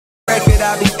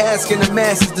that I be asking the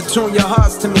masses to tune your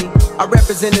hearts to me. I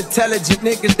represent intelligent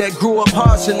niggas that grew up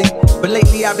partially, but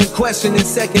lately I've been questioning,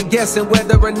 second guessing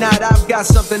whether or not I've got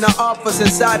something to offer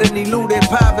since I done eluded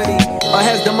poverty. Or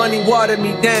has the money watered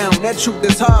me down? That truth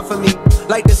is hard for me.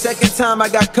 Like the second time I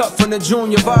got cut from the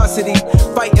junior varsity,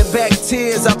 fighting back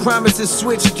tears, I promised to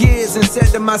switch gears and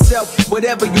said to myself,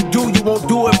 whatever you do, you won't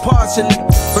do it partially.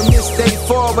 From this day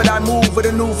forward, I move with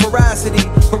a new ferocity,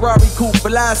 Ferrari coupe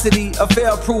velocity, a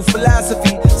fail-proof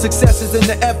philosophy. Success is in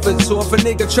the effort, so if a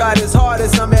nigga tried his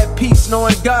hardest, I'm at peace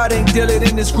knowing God ain't dealing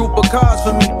in this group of cars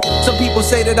for me. Some people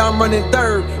say that I'm running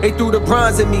third, they threw the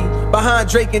bronze at me. Behind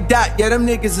Drake and Dot, yeah, them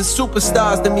niggas are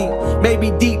superstars to me.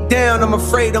 Maybe deep down, I'm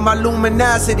afraid of my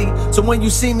luminosity. So when you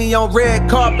see me on red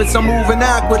carpets, I'm moving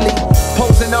awkwardly,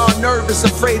 posing all nervous,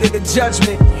 afraid of the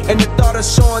judgment. And the thought of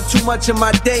showing too much of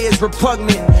my day is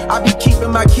repugnant. I be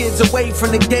keeping my kids away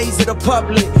from the gaze of the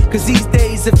public, cause these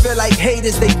days it feel like hate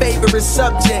is their favorite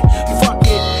subject. Fuck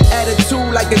it,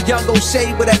 attitude like a young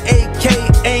O'Shea with an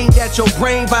AK aimed at your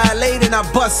brain, violating, I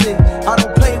bust it. I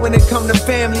don't play when it come to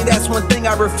family, that's one thing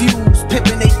I refuse.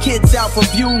 Pimping they kids out for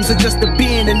views or just to be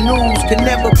in the news can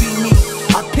never be me.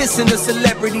 I piss in the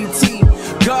celebrity tea.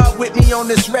 God with me on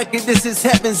this record, this is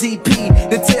Heaven's EP.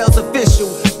 The tale's official,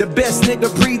 the best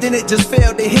nigga breathing, it just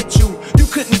failed to hit you. You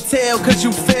couldn't tell cause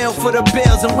you fell for the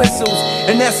bells and whistles,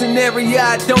 and that's an area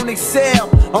I don't excel.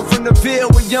 I'm from the Ville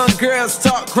where young girls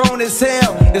talk grown as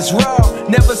hell. It's raw,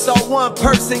 never saw one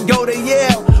person go to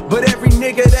Yale, but every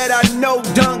nigga that I know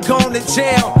done gone to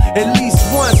jail at least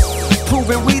once,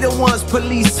 proving we the ones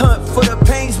police hunt for the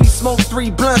pains. We smoke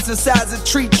 3 blunts the size of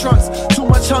tree trunks. Too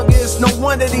much hunger, it's no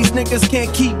wonder these niggas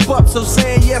can't keep up. So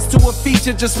saying yes to a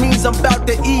feature just means I'm about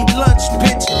to eat lunch,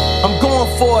 bitch. I'm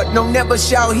going for it, no never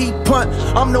shall he punt.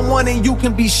 I'm the one and you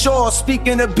can be sure.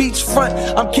 Speaking of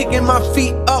beachfront, I'm kicking my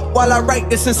feet up while I write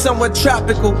this in somewhere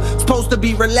tropical. Supposed to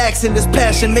be relaxing, this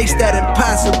passion makes that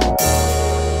impossible.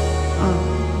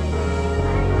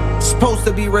 Supposed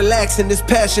to be relaxing, this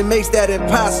passion makes that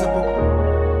impossible.